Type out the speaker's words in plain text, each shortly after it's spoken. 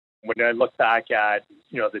When I look back at,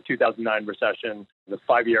 the 2009 recession, the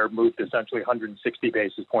 5-year moved essentially 160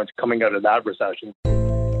 basis points coming out of that recession.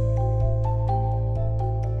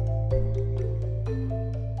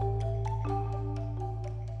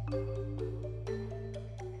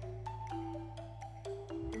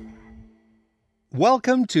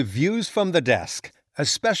 Welcome to Views from the Desk, a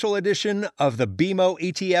special edition of the BMO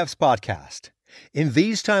ETFs podcast. In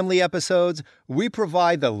these timely episodes, we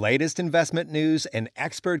provide the latest investment news and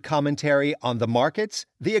expert commentary on the markets,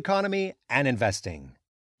 the economy, and investing.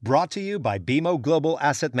 Brought to you by BMO Global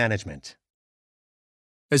Asset Management.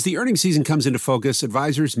 As the earnings season comes into focus,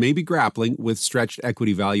 advisors may be grappling with stretched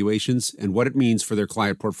equity valuations and what it means for their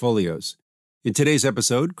client portfolios. In today's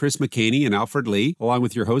episode, Chris McCaney and Alfred Lee, along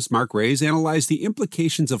with your host Mark Rays, analyze the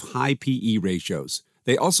implications of high PE ratios.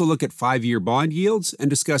 They also look at 5-year bond yields and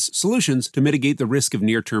discuss solutions to mitigate the risk of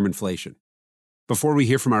near-term inflation. Before we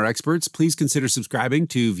hear from our experts, please consider subscribing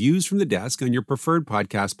to Views from the Desk on your preferred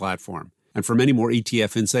podcast platform. And for many more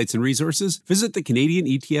ETF insights and resources, visit the Canadian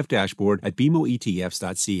ETF dashboard at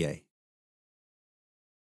bmoetfs.ca.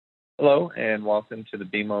 Hello, and welcome to the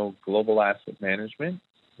BMO Global Asset Management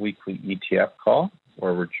weekly ETF call,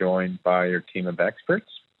 where we're joined by your team of experts.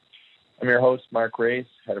 I'm your host, Mark Rays,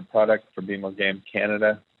 Head of Product for BMO GAM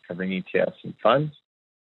Canada, covering ETFs and funds.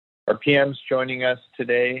 Our PMs joining us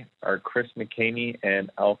today are Chris McCaney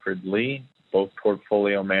and Alfred Lee, both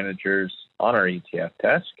portfolio managers on our ETF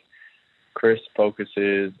desk. Chris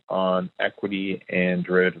focuses on equity and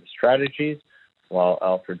derivative strategies, while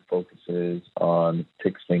Alfred focuses on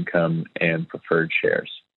fixed income and preferred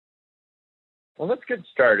shares. Well, let's get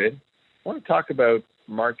started. I want to talk about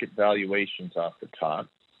market valuations off the top,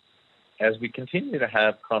 as we continue to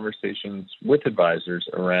have conversations with advisors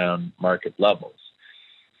around market levels.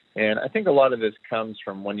 And I think a lot of this comes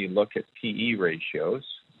from when you look at PE ratios,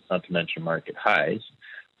 not to mention market highs,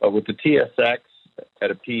 but with the TSX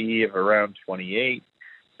at a PE of around 28,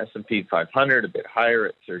 S&P 500 a bit higher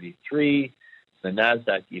at 33, the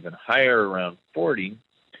NASDAQ even higher around 40,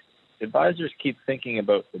 advisors keep thinking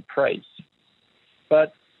about the price.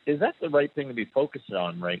 But is that the right thing to be focused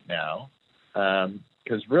on right now?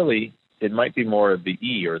 Because really, it might be more of the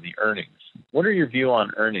E, or the earnings. What are your view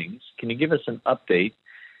on earnings? Can you give us an update?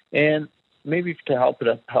 And maybe to help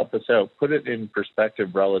us out, put it in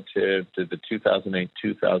perspective relative to the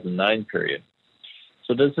 2008-2009 period.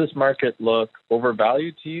 So does this market look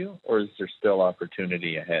overvalued to you, or is there still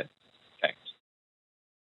opportunity ahead? Thanks.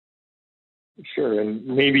 Sure, and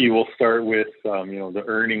maybe we'll start with the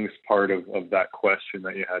earnings part of that question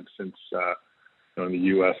that you had, since in the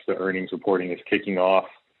U.S. the earnings reporting is kicking off.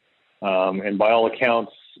 And by all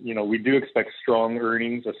accounts, we do expect a strong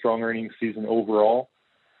earnings season overall.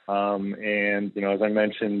 And, as I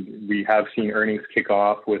mentioned, we have seen earnings kick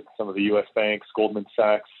off with some of the U.S. banks, Goldman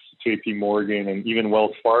Sachs, JP Morgan, and even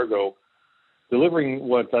Wells Fargo, delivering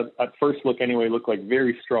what at first look anyway look like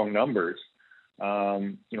very strong numbers.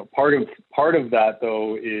 Part of that,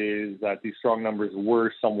 though, is that these strong numbers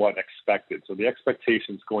were somewhat expected. So the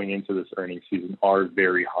expectations going into this earnings season are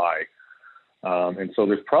very high. And so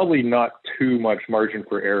there's probably not too much margin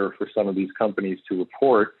for error for some of these companies to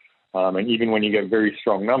report. And even when you get very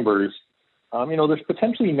strong numbers, there's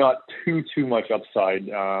potentially not too much upside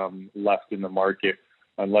left in the market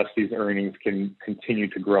unless these earnings can continue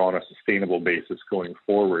to grow on a sustainable basis going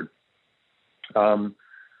forward.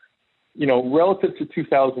 Relative to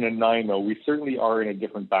 2009, though, we certainly are in a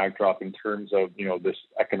different backdrop in terms of, this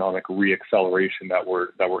economic reacceleration that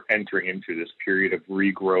we're entering into, this period of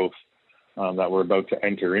regrowth that we're about to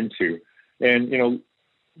enter into. And,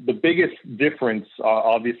 the biggest difference,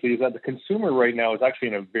 obviously, is that the consumer right now is actually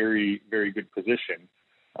in a very, very good position.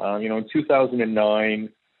 In 2008,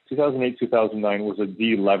 2009 was a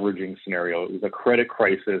deleveraging scenario. It was a credit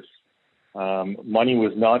crisis. Money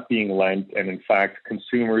was not being lent, and in fact,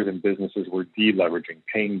 consumers and businesses were deleveraging,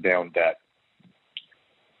 paying down debt.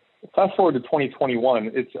 Fast forward to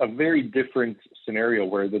 2021, it's a very different scenario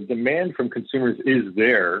where the demand from consumers is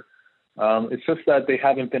there. It's just that they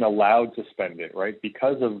haven't been allowed to spend it, right?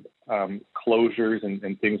 Because of closures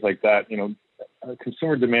and things like that,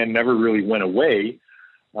 consumer demand never really went away.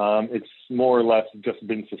 It's more or less just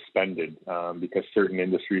been suspended because certain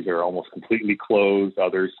industries are almost completely closed.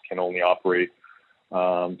 Others can only operate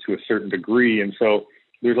to a certain degree. And so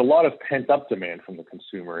there's a lot of pent-up demand from the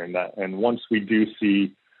consumer. And once we do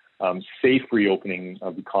see safe reopening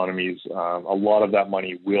of economies, a lot of that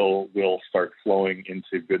money will start flowing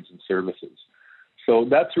into goods and services. So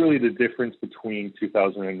that's really the difference between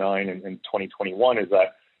 2009 and 2021, is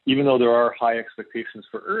that even though there are high expectations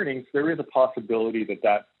for earnings, there is a possibility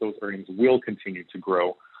that those earnings will continue to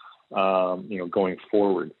grow, going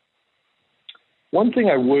forward. One thing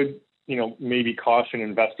I would, maybe caution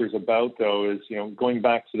investors about, though, is, going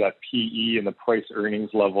back to that PE and the price earnings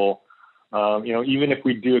level, even if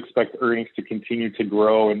we do expect earnings to continue to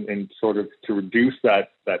grow and sort of to reduce that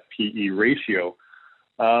PE ratio,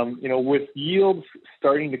 with yields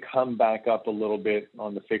starting to come back up a little bit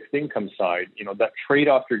on the fixed income side, that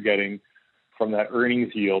trade-off you're getting from that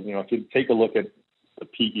earnings yield, if you take a look at the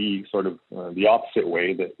PE sort of the opposite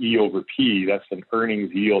way, the E over P, that's an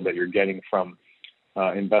earnings yield that you're getting from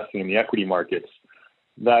investing in the equity markets.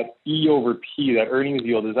 That E over P, that earnings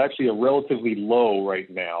yield, is actually a relatively low right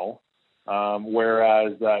now,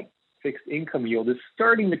 whereas that fixed income yield is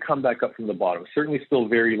starting to come back up from the bottom. Certainly still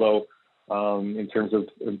very low in terms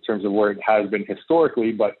of where it has been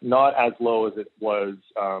historically, but not as low as it was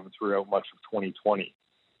throughout much of 2020.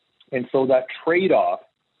 And so that trade-off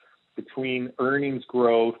between earnings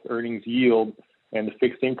growth, earnings yield, and the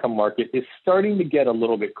fixed income market is starting to get a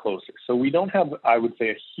little bit closer. So we don't have, I would say,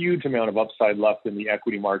 a huge amount of upside left in the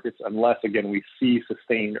equity markets unless, again, we see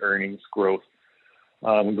sustained earnings growth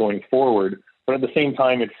going forward. But at the same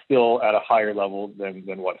time, it's still at a higher level than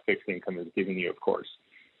what fixed income is giving you, of course.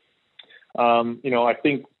 I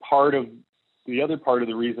think the other part of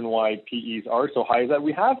the reason why PEs are so high is that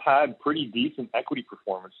we have had pretty decent equity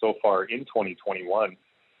performance so far in 2021.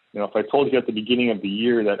 If I told you at the beginning of the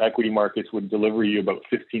year that equity markets would deliver you about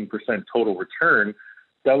 15% total return,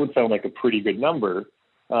 that would sound like a pretty good number.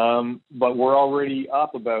 But we're already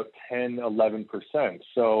up about 10, 11%.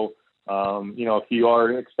 So, if you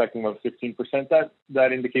are expecting about 15%,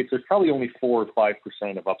 that indicates there's probably only 4 or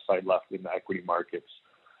 5% of upside left in the equity markets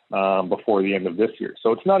before the end of this year.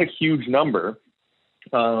 So it's not a huge number,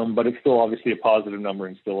 but it's still obviously a positive number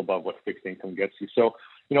and still above what fixed income gets you. So,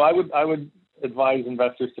 I would advise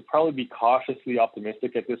investors to probably be cautiously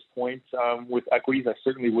optimistic at this point with equities. I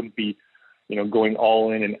certainly wouldn't be, going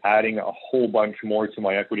all in and adding a whole bunch more to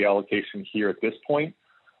my equity allocation here at this point.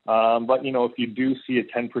 But, if you do see a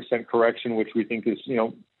 10% correction, which we think is,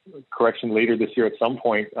 correction later this year at some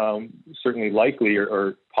point, certainly likely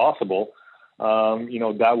or possible,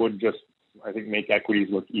 that would just, I think, make equities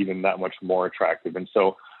look even that much more attractive. And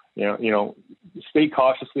so, stay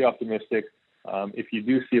cautiously optimistic. If you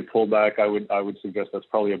do see a pullback, I would suggest that's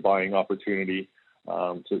probably a buying opportunity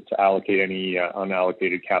to allocate any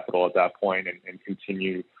unallocated capital at that point and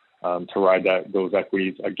continue to ride those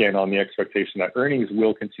equities, again, on the expectation that earnings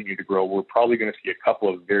will continue to grow. We're probably going to see a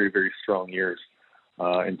couple of very, very strong years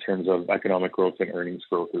in terms of economic growth and earnings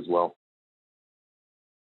growth as well.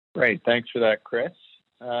 Great. Thanks for that, Chris.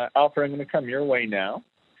 Alfred, I'm going to come your way now.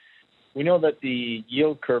 We know that the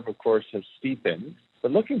yield curve, of course, has steepened,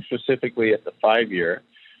 but looking specifically at the 5-year,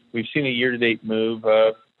 we've seen a year-to-date move,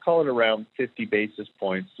 call it around 50 basis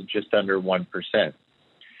points to just under 1%.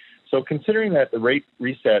 So considering that the rate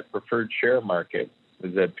reset preferred share market,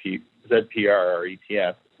 the ZPR or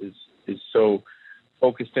ETF, is so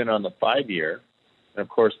focused in on the 5-year, and of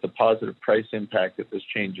course the positive price impact that this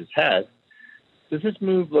change has had, does this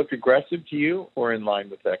move look aggressive to you or in line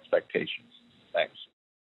with expectations? Thanks.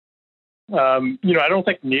 I don't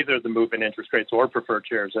think neither the move in interest rates or preferred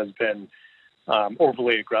shares has been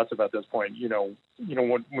overly aggressive at this point.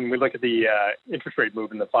 When we look at the interest rate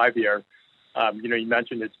move in the 5-year, you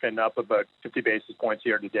mentioned it's been up about 50 basis points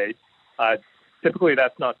year to date. Typically,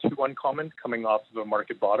 that's not too uncommon coming off of a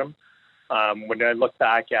market bottom. When I look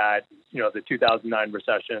back at, the 2009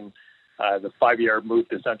 recession, the 5-year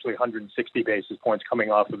moved essentially 160 basis points coming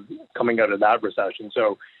out of that recession.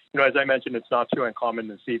 So, as I mentioned, it's not too uncommon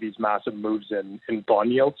to see these massive moves in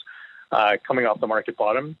bond yields coming off the market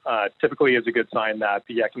bottom. Typically is a good sign that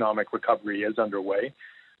the economic recovery is underway.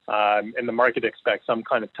 And the market expects some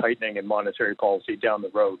kind of tightening in monetary policy down the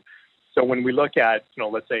road. So when we look at,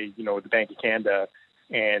 let's say, the Bank of Canada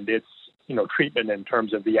and its, treatment in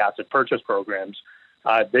terms of the asset purchase programs,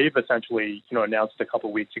 they've essentially, announced a couple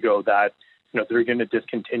of weeks ago that, they're going to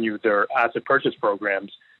discontinue their asset purchase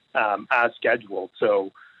programs as scheduled.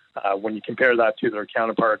 So when you compare that to their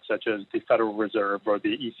counterparts, such as the Federal Reserve or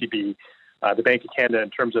the ECB, the Bank of Canada, in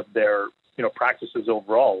terms of their, practices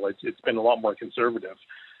overall, it's been a lot more conservative.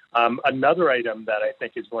 Another item that I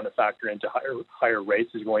think is going to factor into higher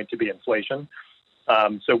rates is going to be inflation.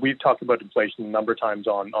 So we've talked about inflation a number of times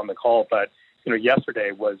on the call, but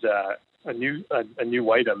yesterday was a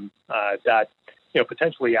new item that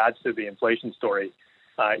potentially adds to the inflation story.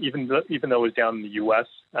 Even though it was down in the U.S.,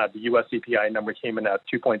 the U.S. CPI number came in at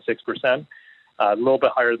 2.6%, a little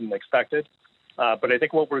bit higher than expected. But I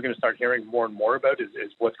think what we're going to start hearing more and more about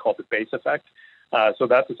is what's called the base effect. So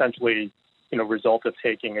that's essentially result of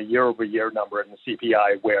taking a year-over-year number in the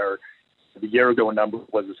CPI where the year ago number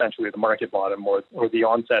was essentially the market bottom or the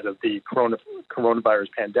onset of the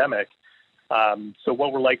coronavirus pandemic. So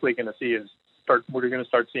what we're likely going to see is we're going to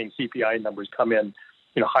start seeing CPI numbers come in,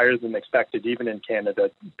 higher than expected, even in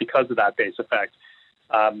Canada, because of that base effect.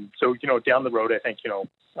 So down the road, I think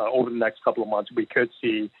over the next couple of months, we could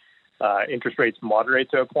see interest rates moderate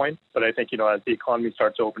to a point. But I think as the economy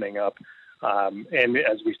starts opening up, and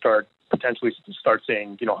as we potentially start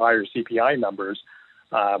seeing higher CPI numbers,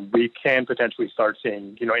 we can potentially start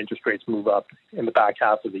seeing interest rates move up in the back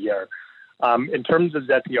half of the year. In terms of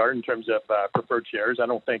ZPR, in terms of preferred shares, I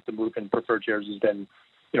don't think the move in preferred shares has been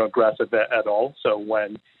aggressive at all. So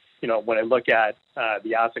when I look at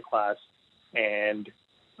the asset class and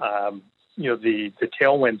the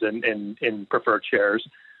tailwinds in preferred shares,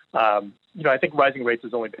 I think rising rates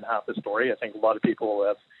has only been half the story. I think a lot of people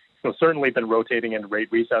have certainly been rotating into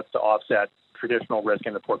rate resets to offset traditional risk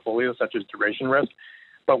in the portfolio, such as duration risk.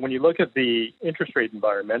 But when you look at the interest rate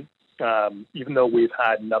environment, even though we've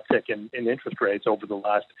had an uptick in interest rates over the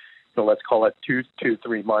last, let's call it 2 to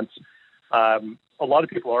 3 months, a lot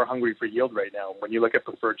of people are hungry for yield right now. When you look at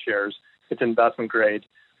preferred shares, it's investment grade,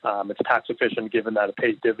 it's tax efficient given that it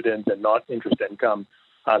pays dividends and not interest income.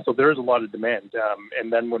 So there is a lot of demand.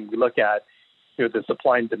 And then when we look at the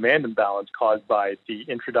supply and demand imbalance caused by the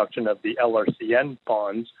introduction of the LRCN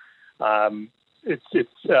bonds, it's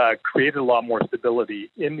created a lot more stability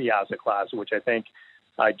in the asset class, which I think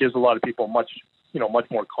gives a lot of people much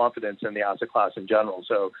more confidence in the asset class in general.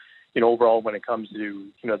 So, overall, when it comes to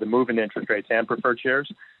the move in interest rates and preferred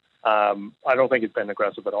shares, I don't think it's been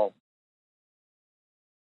aggressive at all.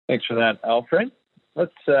 Thanks for that, Alfred.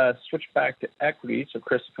 Let's switch back to equity. So,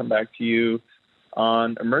 Chris, I'll come back to you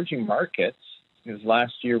on emerging markets. Because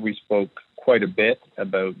last year we spoke quite a bit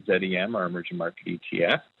about ZEM, our emerging market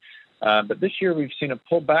ETF. But this year we've seen it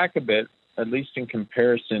pull back a bit, at least in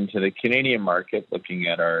comparison to the Canadian market, looking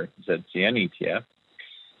at our ZCN ETF.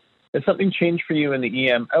 Has something changed for you in the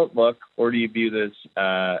EM outlook, or do you view this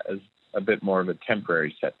as a bit more of a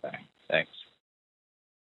temporary setback? Thanks.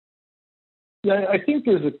 Yeah, I think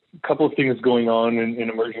there's a couple of things going on in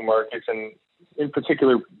emerging markets, and in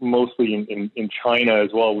particular, mostly in China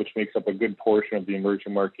as well, which makes up a good portion of the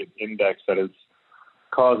emerging market index that has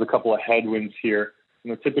caused a couple of headwinds here.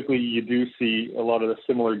 Typically you do see a lot of the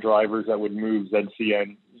similar drivers that would move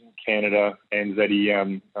ZCN Canada and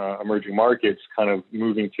ZEM emerging markets kind of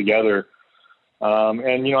moving together.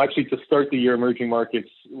 And actually to start the year, emerging markets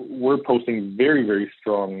we're posting very, very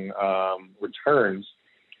strong returns.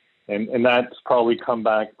 And that's probably come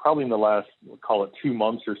back in the last, we'll call it 2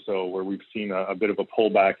 months or so, where we've seen a bit of a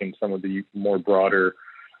pullback in some of the more broader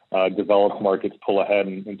developed markets pull ahead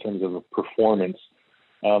in terms of performance.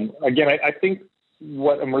 Again, I think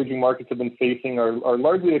what emerging markets have been facing are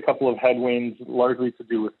largely a couple of headwinds, largely to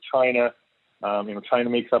do with China. China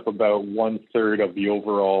makes up about 1/3 of the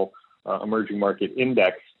overall emerging market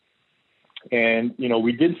index. And,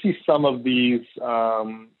 we did see some of these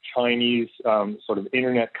Chinese sort of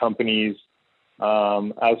internet companies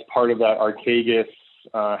as part of that Archegos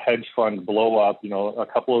hedge fund blow up. A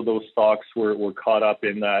couple of those stocks were caught up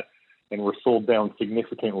in that and were sold down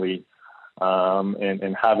significantly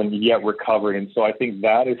and haven't yet recovered. And so I think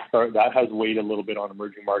that has weighed a little bit on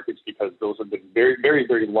emerging markets because those have been very, very,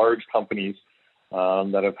 very large companies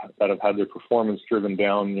that have had their performance driven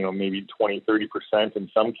down, maybe 20-30% in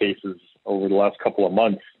some cases over the last couple of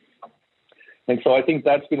months. And so I think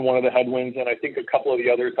that's been one of the headwinds. And I think a couple of the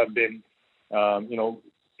others have been,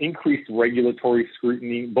 increased regulatory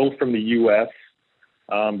scrutiny, both from the U.S.,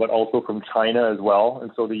 but also from China as well.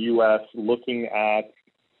 And so the U.S. looking at,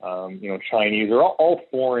 Chinese or all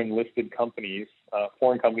foreign listed companies,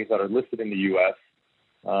 foreign companies that are listed in the U.S.,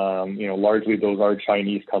 largely those are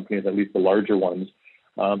Chinese companies, at least the larger ones.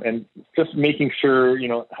 And just making sure,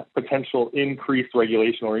 potential increased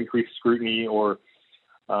regulation or increased scrutiny or,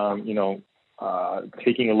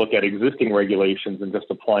 taking a look at existing regulations and just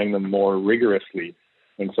applying them more rigorously.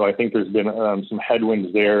 And so I think there's been some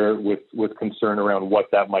headwinds there with concern around what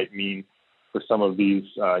that might mean for some of these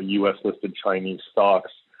U.S. listed Chinese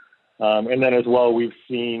stocks. And then as well, we've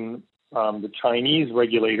seen the Chinese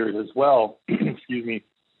regulators as well, excuse me,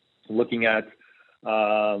 looking at,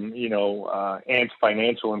 Ant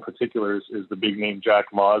Financial in particular is the big name Jack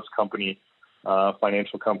Ma's company,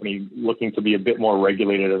 financial company, looking to be a bit more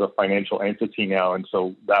regulated as a financial entity now. And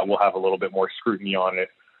so that will have a little bit more scrutiny on it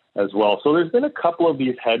as well. So there's been a couple of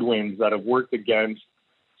these headwinds that have worked against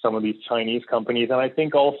some of these Chinese companies. And I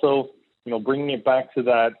think also, bringing it back to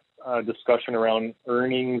that discussion around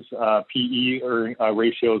earnings, PE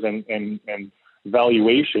ratios and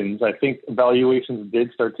valuations, I think valuations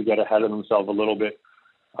did start to get ahead of themselves a little bit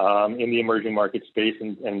in the emerging market space,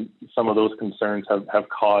 and some of those concerns have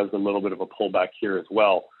caused a little bit of a pullback here as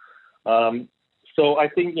well. So I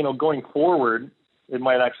think, going forward, it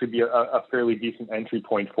might actually be a fairly decent entry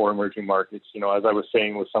point for emerging markets. As I was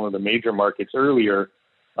saying with some of the major markets earlier,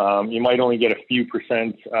 you might only get a few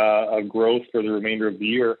percent of growth for the remainder of the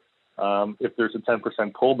year. If there's a 10%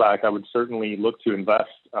 pullback, I would certainly look to invest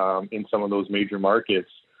in some of those major markets.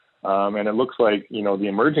 And it looks like, the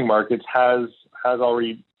emerging markets has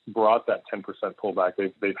already brought that 10% pullback.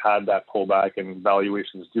 They've had that pullback, and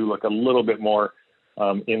valuations do look a little bit more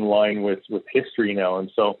in line with history now. And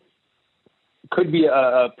so could be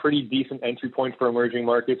a pretty decent entry point for emerging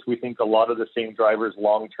markets. We think a lot of the same drivers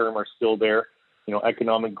long-term are still there.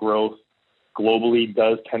 Economic growth globally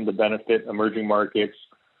does tend to benefit emerging markets.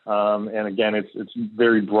 And again, it's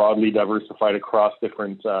very broadly diversified across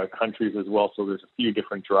different countries as well. So there's a few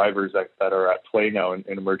different drivers that are at play now in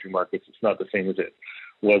emerging markets. It's not the same as it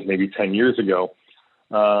was maybe 10 years ago.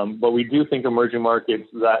 But we do think emerging markets,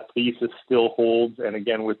 that thesis still holds. And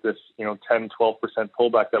again, with this 10, 12%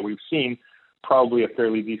 pullback that we've seen, probably a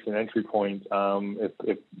fairly decent entry point.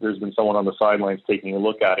 If there's been someone on the sidelines taking a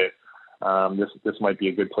look at it, this might be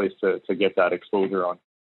a good place to get that exposure on.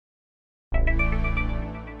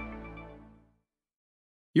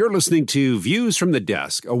 You're listening to Views from the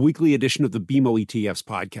Desk, a weekly edition of the BMO ETFs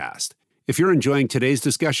podcast. If you're enjoying today's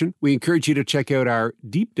discussion, we encourage you to check out our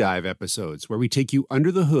deep dive episodes where we take you under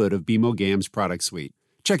the hood of BMO GAM's product suite.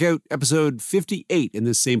 Check out episode 58 in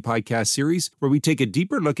this same podcast series, where we take a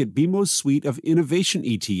deeper look at BMO's suite of innovation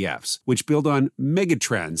ETFs, which build on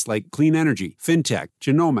megatrends like clean energy, fintech,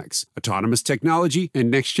 genomics, autonomous technology, and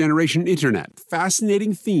next-generation internet.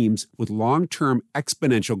 Fascinating themes with long-term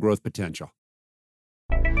exponential growth potential.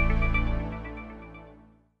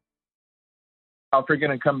 Alfred,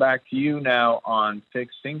 going to come back to you now on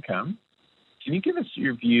fixed income. Can you give us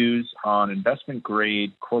your views on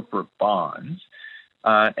investment-grade corporate bonds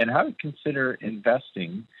and how to consider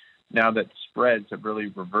investing now that spreads have really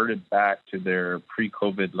reverted back to their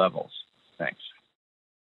pre-COVID levels? Thanks.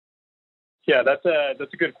 Yeah, that's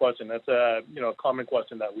a good question. That's a common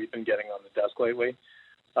question that we've been getting on the desk lately.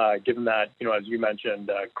 Given that as you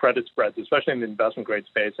mentioned, credit spreads, especially in the investment grade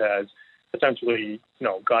space, has essentially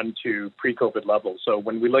gone to pre-COVID levels. So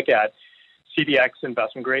when we look at CDX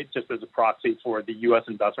investment grade, just as a proxy for the U.S.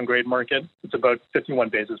 investment grade market, it's about 51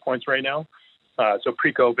 basis points right now. So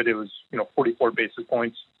pre-COVID, it was 44 basis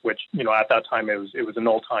points, which at that time it was an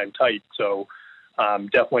all-time tight. So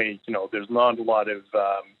definitely there's not a lot of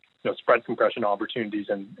spread compression opportunities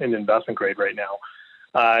in investment grade right now.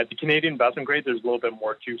 The Canadian investment grade, there's a little bit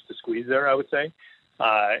more juice to squeeze there, I would say,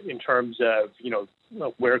 in terms of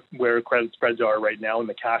where credit spreads are right now in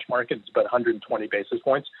the cash market. It's about 120 basis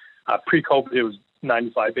points. Pre-COVID, it was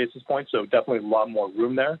 95 basis points, so definitely a lot more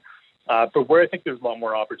room there. But where I think there's a lot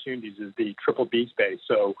more opportunities is the triple B space.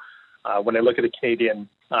 So when I look at the Canadian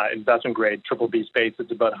investment grade triple B space,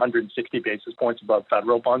 it's about 160 basis points above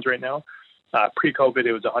federal bonds right now. Pre-COVID,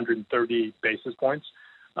 it was 130 basis points.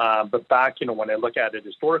 But back, when I look at it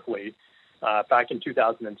historically, back in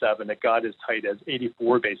 2007, it got as tight as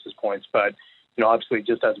 84 basis points. But, obviously,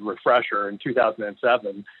 just as a refresher, in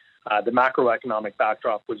 2007, the macroeconomic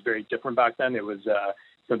backdrop was very different back then. It was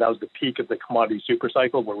that was the peak of the commodity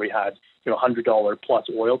supercycle where we had $100 plus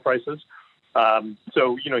oil prices.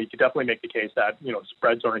 So you could definitely make the case that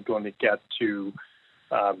spreads aren't going to get to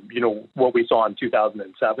what we saw in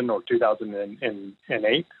 2007 or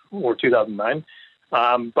 2008 or 2009.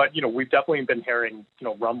 But we've definitely been hearing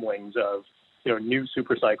rumblings of new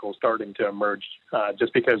supercycles starting to emerge,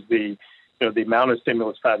 just because the amount of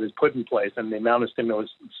stimulus that is put in place and the amount of stimulus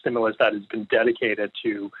that has been dedicated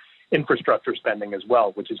to infrastructure spending as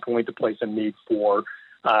well, which is going to place a need for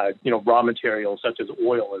raw materials such as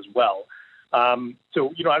oil as well.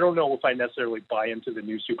 So I don't know if I necessarily buy into the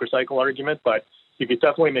new supercycle argument, but you could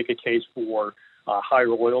definitely make a case for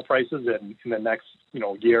higher oil prices in the next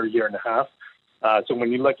year and a half. So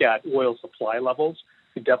when you look at oil supply levels,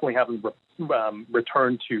 we definitely haven't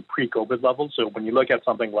returned to pre-COVID levels. So when you look at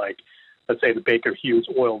something like, let's say, the Baker Hughes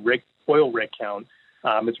oil rig count,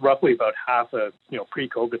 it's roughly about half of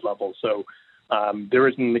pre-COVID levels. So there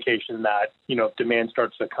is an indication that if demand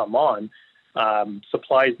starts to come on,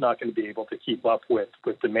 supply is not going to be able to keep up with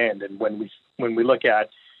demand. And when we look at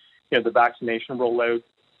the vaccination rollout,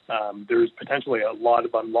 there's potentially a lot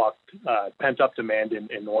of unlocked pent-up demand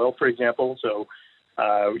in oil, for example. So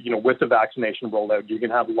with the vaccination rollout, you can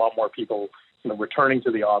have a lot more people returning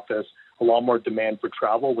to the office, a lot more demand for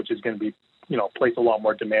travel, which is going to be place a lot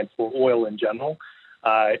more demand for oil in general.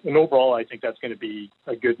 And overall, I think that's going to be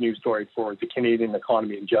a good news story for the Canadian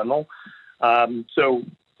economy in general. So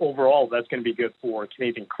overall, that's going to be good for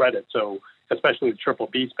Canadian credit, so especially the triple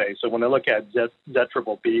B space. So when I look at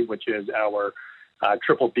ZBBB, which is our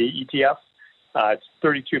triple B ETF, it's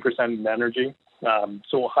 32% in energy.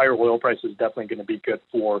 So higher oil price is definitely going to be good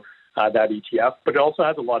for that ETF, but it also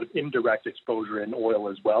has a lot of indirect exposure in oil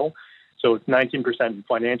as well. So it's 19% in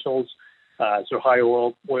financials. So high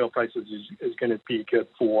oil prices is going to be good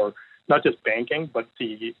for not just banking, but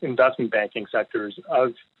the investment banking sectors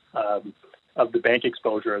of the bank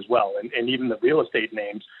exposure as well, and even the real estate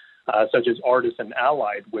names such as Artis and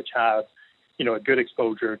Allied, which have a good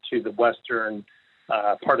exposure to the western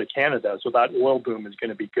part of Canada. So that oil boom is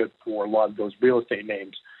going to be good for a lot of those real estate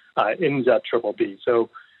names in ZBBB. So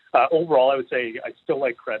overall, I would say I still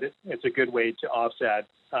like credit. It's a good way to offset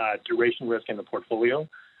duration risk in the portfolio.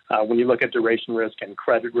 When you look at duration risk and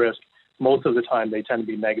credit risk, most of the time they tend to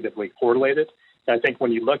be negatively correlated. And I think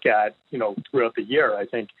when you look at, throughout the year, I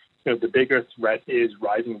think, the bigger threat is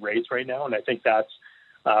rising rates right now. And I think that's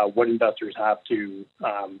what investors have to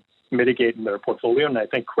mitigate in their portfolio. And I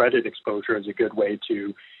think credit exposure is a good way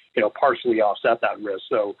to, partially offset that risk.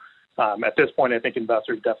 So at this point, I think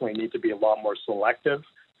investors definitely need to be a lot more selective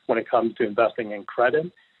when it comes to investing in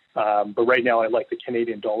credit. But right now, I like the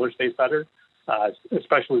Canadian dollar space better,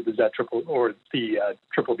 especially the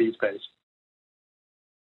triple B space.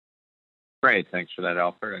 Great. Thanks for that,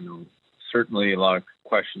 Alfred. I know certainly a lot of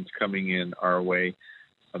questions coming in our way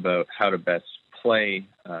about how to best play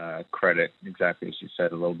credit. Exactly as you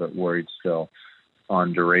said, a little bit worried still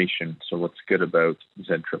on duration. So what's good about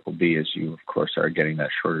ZBBB is you, of course, are getting that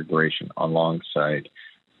shorter duration alongside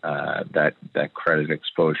that credit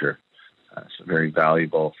exposure. So very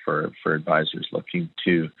valuable for advisors looking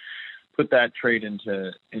to put that trade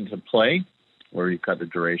into play, where you've got the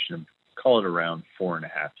duration of, call it around 4.5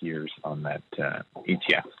 years on that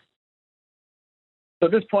ETF. So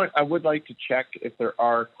at this point, I would like to check if there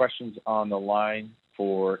are questions on the line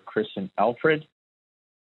for Chris and Alfred.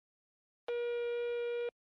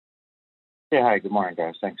 Yeah, hi, good morning,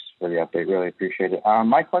 guys. Thanks for the update. Really appreciate it.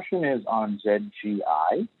 My question is on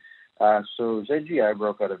ZGI. So ZGI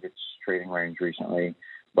broke out of its trading range recently,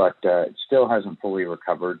 but it still hasn't fully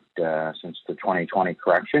recovered since the 2020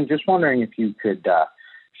 correction. Just wondering if you could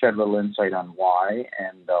shed a little insight on why,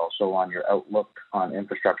 and also on your outlook on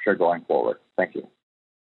infrastructure going forward. Thank you.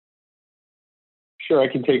 Sure, I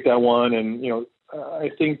can take that one. And, I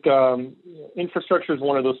think infrastructure is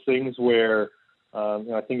one of those things where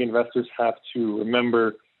I think investors have to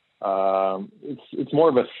remember it's more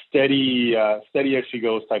of a steady as she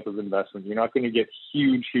goes type of investment. You're not going to get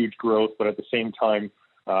huge growth, but at the same time,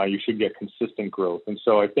 you should get consistent growth. And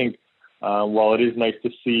so I think while it is nice to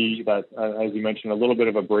see that, as you mentioned, a little bit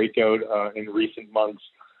of a breakout in recent months,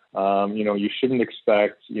 you shouldn't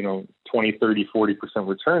expect, 20, 30, 40%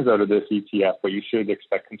 returns out of this ETF, but you should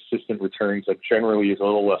expect consistent returns that generally is a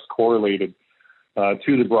little less correlated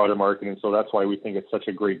to the broader market. And so that's why we think it's such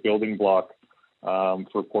a great building block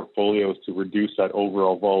for portfolios to reduce that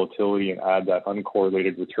overall volatility and add that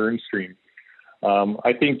uncorrelated return stream.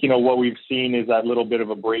 I think, what we've seen is that little bit of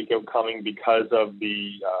a breakout coming because of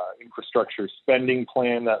the infrastructure spending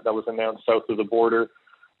plan that was announced south of the border.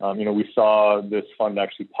 We saw this fund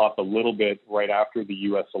actually pop a little bit right after the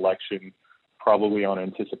U.S. election, probably on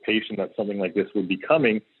anticipation that something like this would be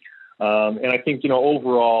coming. And I think,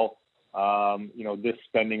 overall, this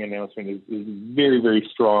spending announcement is very, very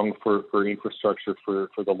strong for infrastructure for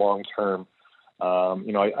the long term.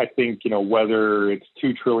 I think, whether it's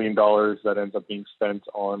 $2 trillion that ends up being spent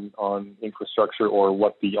on infrastructure, or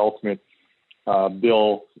what the ultimate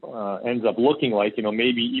bill ends up looking like,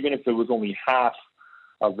 maybe even if it was only half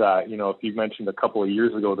of that, if you mentioned a couple of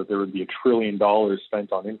years ago that there would be $1 trillion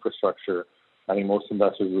spent on infrastructure, I think most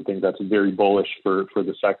investors would think that's very bullish for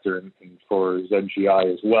the sector and for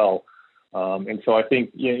ZGI as well. And so I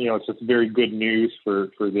think, it's just very good news for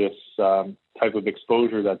this type of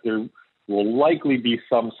exposure, that there will likely be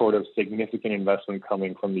some sort of significant investment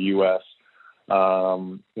coming from the U.S.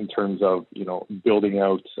 In terms of, building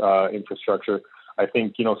out infrastructure. I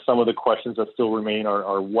think, some of the questions that still remain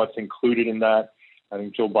are what's included in that. I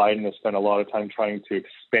think Joe Biden has spent a lot of time trying to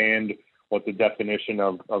expand what the definition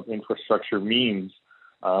of infrastructure means.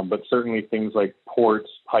 But certainly things like ports,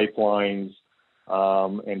 pipelines,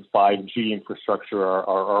 and 5G infrastructure are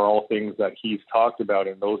all things that he's talked about,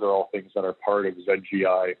 and those are all things that are part of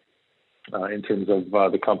ZGI in terms of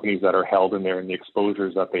the companies that are held in there and the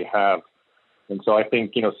exposures that they have. And so I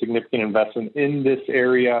think, significant investment in this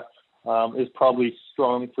area is probably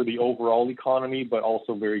strong for the overall economy, but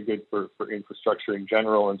also very good for infrastructure in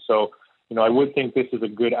general. And so, I would think this is a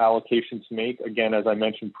good allocation to make. Again, as I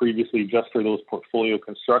mentioned previously, just for those portfolio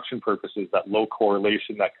construction purposes, that low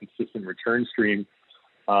correlation, that consistent return stream,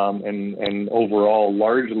 and overall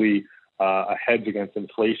largely a hedge against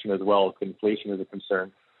inflation as well, if inflation is a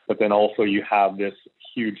concern. But then also you have this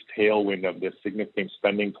huge tailwind of this significant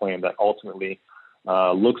spending plan that ultimately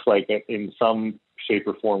looks like it in some shape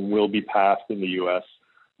or form will be passed in the U.S.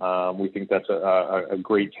 We think that's a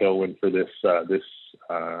great tailwind for this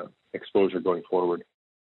exposure going forward.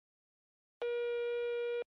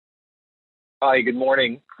 Hi, good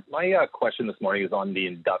morning. My question this morning is on the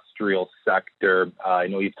industrial sector. I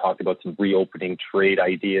know you've talked about some reopening trade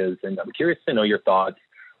ideas, and I'm curious to know your thoughts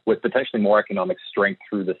with potentially more economic strength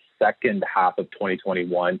through the second half of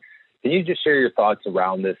 2021. Can you just share your thoughts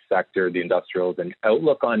around this sector, the industrials, and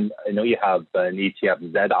outlook on, I know you have an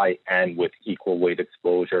ETF ZIN with equal weight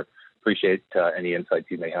exposure. Appreciate any insights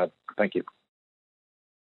you may have. Thank you.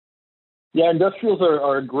 Yeah, industrials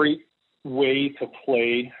are a great way to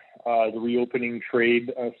play the reopening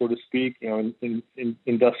trade, so to speak.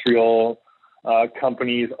 Industrial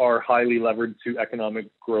companies are highly levered to economic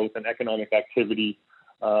growth and economic activity,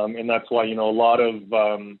 and that's why a lot of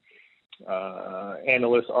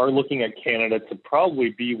analysts are looking at Canada to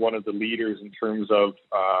probably be one of the leaders in terms of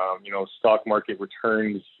stock market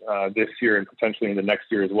returns this year and potentially in the next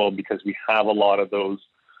year as well, because we have a lot of those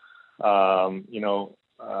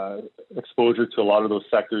exposure to a lot of those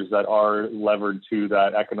sectors that are levered to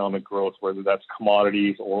that economic growth, whether that's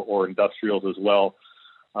commodities or industrials as well.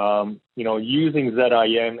 Using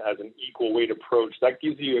ZIN as an equal weight approach, that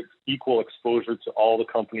gives you equal exposure to all the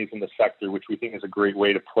companies in the sector, which we think is a great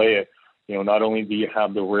way to play it. Not only do you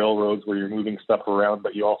have the railroads where you're moving stuff around,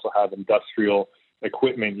 but you also have industrial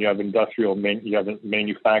equipment, you have you have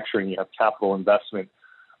manufacturing, you have capital investment,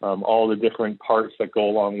 all the different parts that go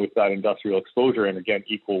along with that industrial exposure. And again,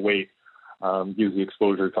 equal weight gives you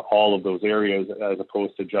exposure to all of those areas as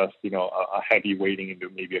opposed to just, a heavy weighting into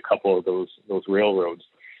maybe a couple of those railroads.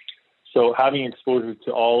 So having exposure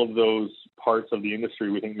to all of those parts of the industry,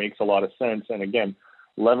 we think makes a lot of sense. And again,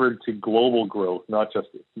 levered to global growth, not just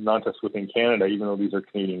within Canada, even though these are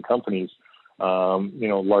Canadian companies,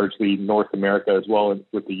 largely North America as well. And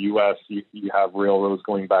with the U.S., you have railroads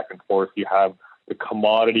going back and forth. You have the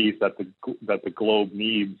commodities that the globe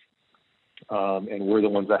needs, and we're the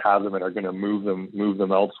ones that have them and are going to move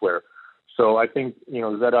them elsewhere. So I think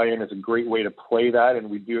ZIN is a great way to play that, and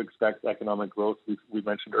we do expect economic growth. We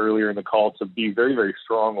mentioned earlier in the call to be very, very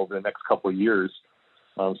strong over the next couple of years.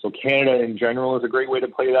 So Canada in general is a great way to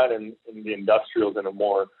play that, and the industrials in a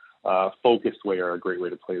more focused way are a great way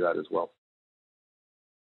to play that as well.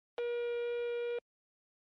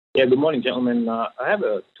 Yeah, good morning, gentlemen. I have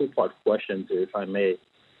a two-part question, if I may.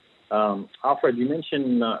 Alfred, you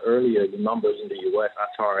mentioned earlier the numbers in the U.S. as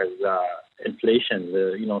far as inflation.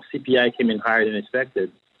 The CPI came in higher than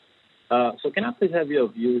expected. So can I please have your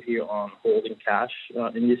view here on holding cash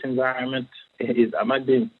in this environment? Am I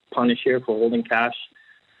being punished here for holding cash?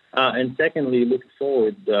 And secondly, looking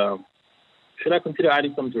forward, should I consider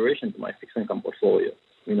adding some duration to my fixed income portfolio?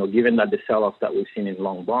 Given that the sell-off that we've seen in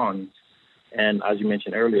long bonds, and as you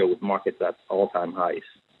mentioned earlier, with markets at all-time highs.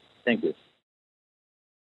 Thank you.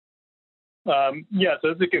 Yeah, so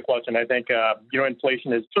that's a good question. I think,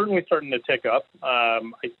 inflation is certainly starting to tick up. I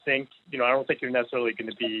think, I don't think you're necessarily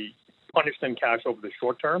going to be punished in cash over the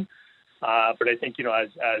short term. But I think, as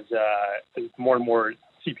more and more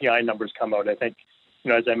CPI numbers come out, I think,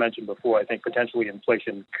 as I mentioned before, I think potentially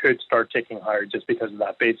inflation could start ticking higher just because of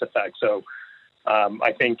that base effect. So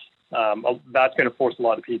I think that's going to force a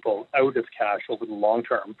lot of people out of cash over the long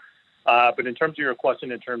term. But in terms of your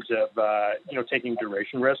question, in terms of, taking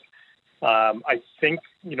duration risk, I think,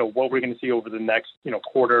 what we're going to see over the next,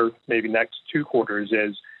 quarter, maybe next 2 quarters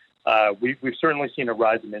is we've certainly seen a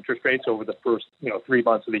rise in interest rates over the first, 3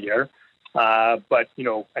 months of the year. But,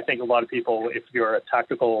 I think a lot of people, if you're a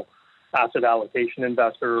tactical asset allocation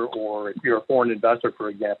investor or if you're a foreign investor, for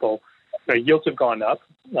example, yields have gone up.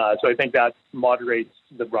 So I think that moderates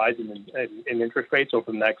the rise in interest rates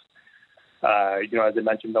over the next, as I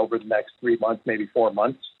mentioned, over the next 3 months, maybe 4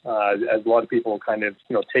 months, as a lot of people kind of,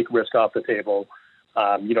 take risk off the table.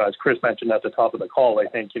 As Chris mentioned at the top of the call, I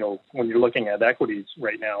think, when you're looking at equities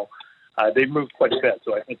right now, they've moved quite a bit.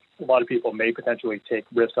 So I think a lot of people may potentially take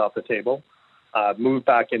risk off the table, move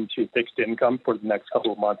back into fixed income for the next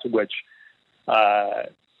couple of months, which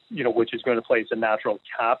is going to place a natural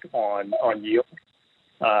cap on yield.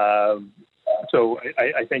 So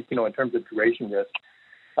I think, in terms of duration risk,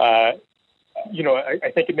 I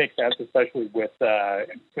think it makes sense, especially with,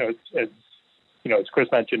 as Chris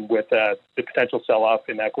mentioned, with the potential sell-off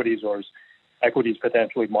in equities or equities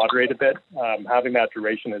potentially moderate a bit, having that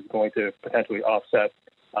duration is going to potentially offset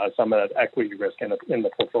some of that equity risk in the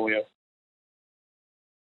portfolio.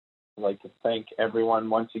 I'd like to thank everyone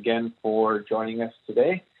once again for joining us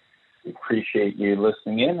today. We appreciate you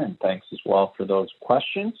listening in, and thanks as well for those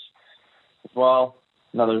questions. As well,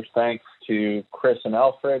 another thanks to Chris and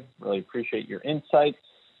Alfred. Really appreciate your insights.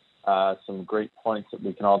 Some great points that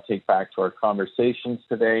we can all take back to our conversations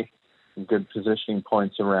today. Some good positioning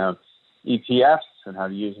points around ETFs and how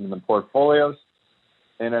to use them in the portfolios.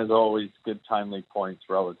 And as always, good timely points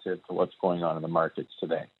relative to what's going on in the markets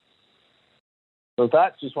today. So with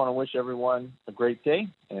that, just want to wish everyone a great day,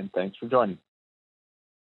 and thanks for joining.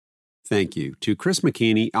 Thank you to Chris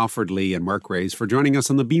McKinney, Alfred Lee, and Mark Rays for joining us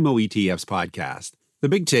on the BMO ETFs podcast. The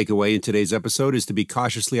big takeaway in today's episode is to be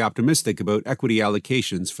cautiously optimistic about equity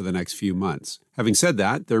allocations for the next few months. Having said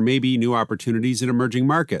that, there may be new opportunities in emerging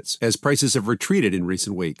markets as prices have retreated in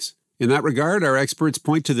recent weeks. In that regard, our experts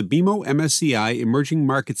point to the BMO MSCI Emerging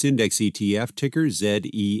Markets Index ETF, ticker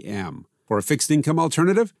ZEM. For a fixed income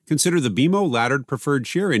alternative, consider the BMO Laddered Preferred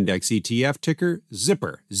Share Index ETF, ticker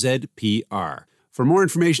ZIPPER, ZPR. For more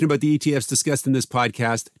information about the ETFs discussed in this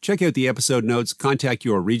podcast, check out the episode notes, contact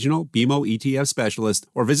your regional BMO ETF specialist,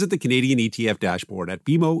 or visit the Canadian ETF dashboard at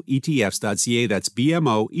bmoetfs.ca. That's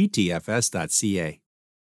bmoetfs.ca.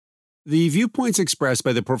 The viewpoints expressed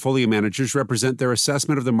by the portfolio managers represent their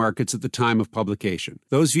assessment of the markets at the time of publication.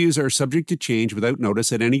 Those views are subject to change without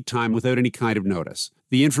notice at any time without any kind of notice.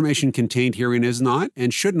 The information contained herein is not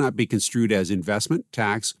and should not be construed as investment,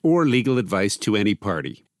 tax, or legal advice to any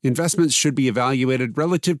party. Investments should be evaluated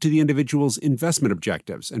relative to the individual's investment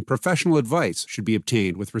objectives, and professional advice should be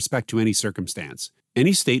obtained with respect to any circumstance.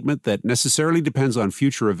 Any statement that necessarily depends on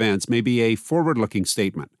future events may be a forward-looking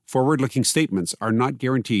statement. Forward-looking statements are not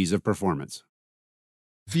guarantees of performance.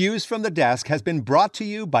 Views from the Desk has been brought to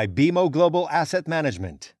you by BMO Global Asset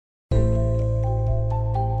Management.